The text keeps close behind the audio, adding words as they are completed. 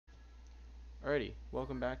Alrighty,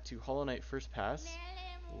 welcome back to Hollow Knight First Pass.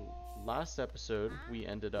 Last episode, we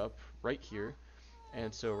ended up right here,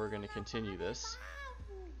 and so we're going to continue this.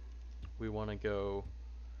 We want to go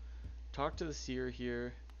talk to the seer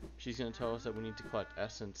here. She's going to tell us that we need to collect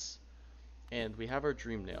essence, and we have our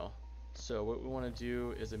dream nail. So what we want to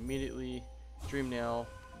do is immediately dream nail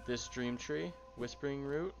this dream tree, whispering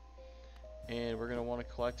root, and we're going to want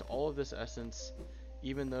to collect all of this essence.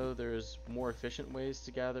 Even though there's more efficient ways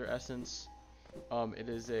to gather essence,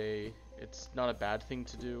 it's not a bad thing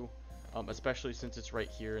to do, especially since it's right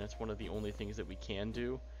here and it's one of the only things that we can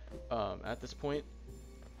do at this point.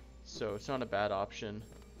 So it's not a bad option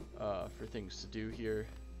for things to do here.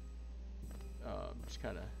 Just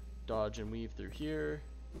kind of dodge and weave through here,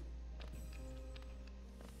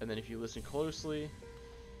 and then if you listen closely,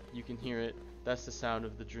 you can hear it. That's the sound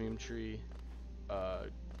of the dream tree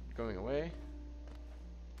going away.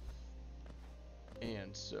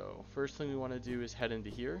 And so first thing we want to do is head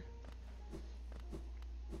into here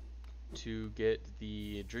to get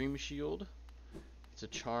the dream shield. It's a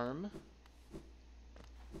charm,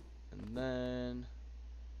 and then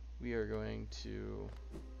we are going to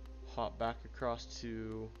hop back across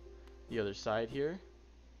to the other side here.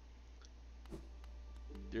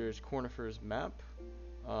 There's Cornifer's map.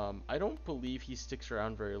 I don't believe he sticks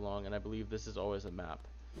around very long, and I believe this is always a map.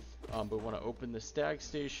 But we want to open the stag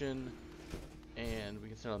station, and we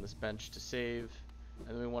can sit on this bench to save,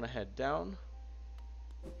 and then we want to head down.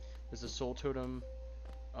 There's a soul totem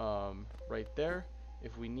right there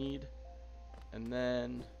if we need, and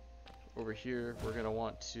then over here we're going to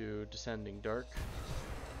want to descending dark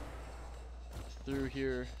through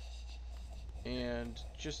here, and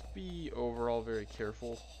just be overall very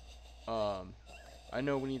careful. I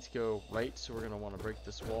know we need to go right, so we're going to want to break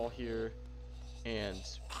this wall here, and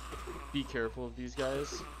be careful of these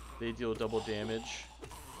guys. They deal double damage,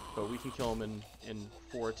 but we can kill them in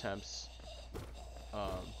 4 attempts.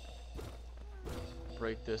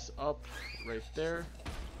 Break this up right there.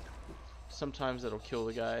 Sometimes that'll kill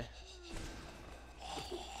the guy.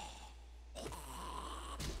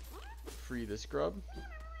 Free this grub,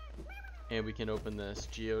 and we can open this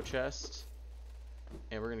geo chest,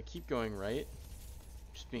 and we're gonna keep going right,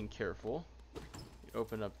 just being careful. We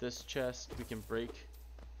open up this chest, we can break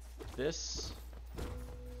this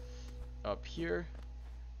up here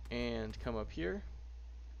and come up here.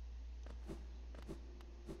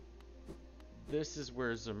 This is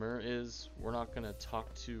where Zemur is. We're not gonna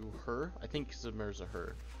talk to her. I think Zemur's a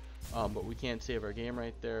her, but we can't save our game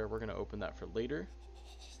right there. We're gonna open that for later.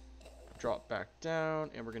 Drop back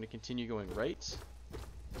down, and we're gonna continue going right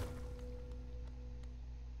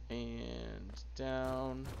and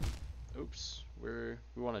down. Oops, we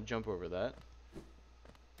want to jump over that,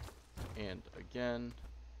 and again.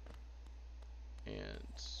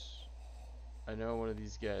 And I know one of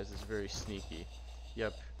these guys is very sneaky.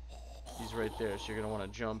 Yep, he's right there, so you're going to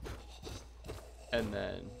want to jump and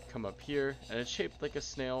then come up here, and it's shaped like a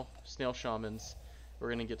snail shamans. We're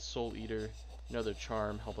going to get Soul Eater, another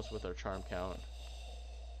charm, help us with our charm count.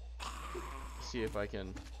 See if I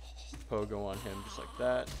can pogo on him just like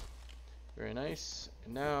that. Very nice.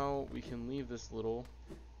 And now we can leave this little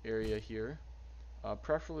area here,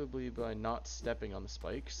 preferably by not stepping on the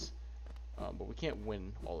spikes. But we can't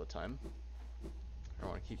win all the time. I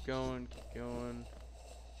want to keep going,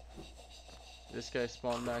 This guy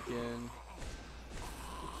spawned back in,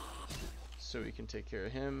 so we can take care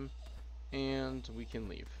of him, and we can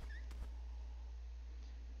leave.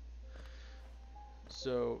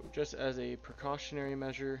 So, just as a precautionary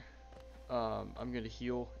measure, I'm going to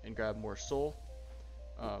heal and grab more soul,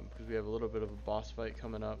 because we have a little bit of a boss fight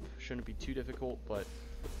coming up. Shouldn't be too difficult, but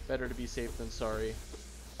better to be safe than sorry.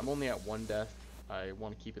 I'm only at 1 death. I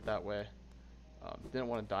want to keep it that way. Didn't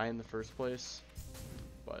want to die in the first place,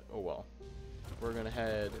 but oh well. We're going to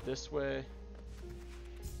head this way,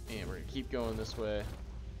 and we're going to keep going this way.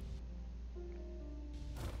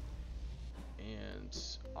 And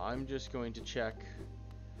I'm just going to check.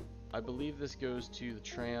 I believe this goes to the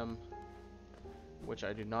tram, which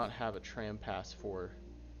I do not have a tram pass for.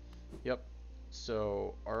 Yep.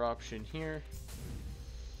 So our option here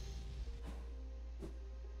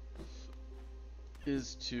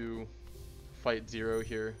is to fight Zero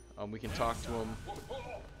here. We can talk to him,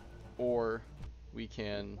 or we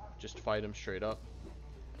can just fight him straight up.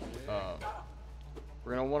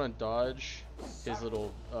 We're gonna want to dodge his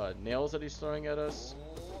little nails that he's throwing at us,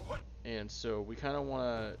 and so we kind of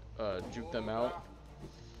want to juke them out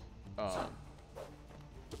and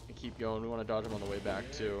keep going. We want to dodge him on the way back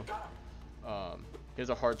too. He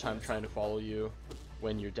has a hard time trying to follow you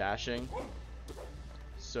when you're dashing,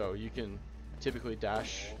 so you can typically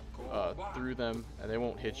dash through them, and they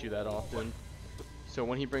won't hit you that often. So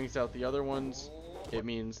when he brings out the other ones, it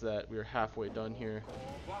means that we're halfway done here.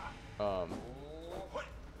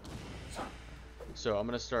 So I'm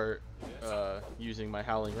going to start using my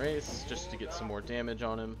Howling Wraiths just to get some more damage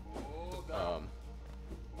on him.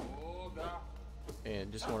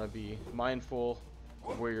 And just want to be mindful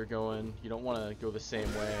of where you're going. You don't want to go the same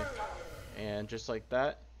way. And just like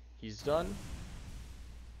that, he's done.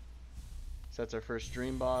 So that's our first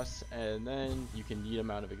dream boss, and then you can yeet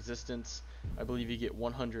him out of existence. I believe you get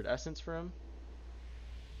 100 essence for him.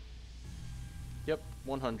 Yep,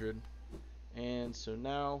 100. And so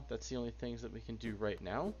now that's the only things that we can do right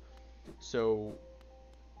now. So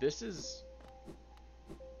this is,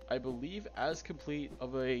 I believe, as complete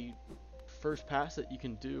of a first pass that you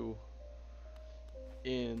can do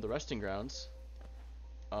in the resting grounds.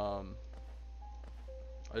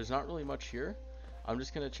 There's not really much here. I'm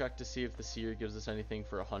just gonna check to see if the seer gives us anything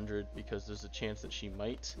for 100, because there's a chance that she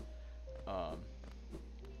might.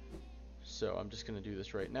 So I'm just gonna do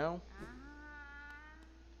this right now.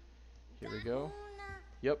 Here we go.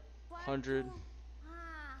 Yep, 100.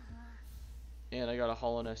 And I got a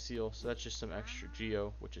Hollownest seal, so that's just some extra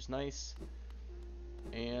geo, which is nice.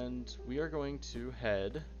 And we are going to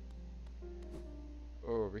head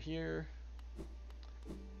over here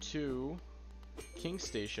to King's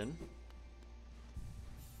Station,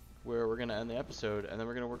 where we're going to end the episode, and then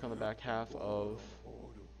we're going to work on the back half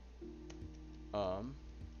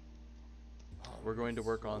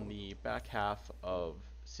of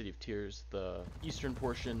City of Tears, the eastern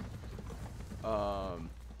portion,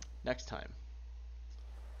 next time.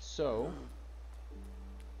 So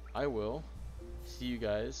I will see you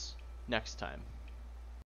guys next time.